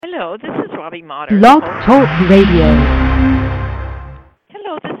Hello, this is Robbie Motter, the Blog host. Talk Radio.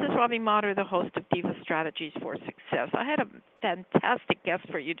 Hello, this is Robbie Motter, the host of Diva Strategies for Success. I had a fantastic guest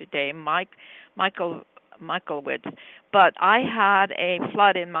for you today, Michael Michalowicz, but I had a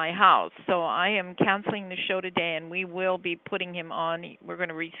flood in my house, so I am canceling the show today, and we will be putting him on. We're going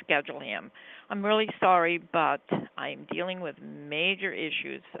to reschedule him. I'm really sorry, but I'm dealing with major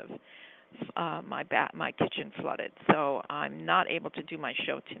issues of my kitchen flooded, so I'm not able to do my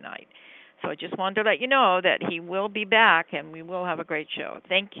show tonight. So I just wanted to let you know that he will be back and we will have a great show.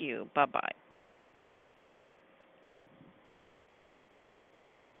 Thank you. Bye bye.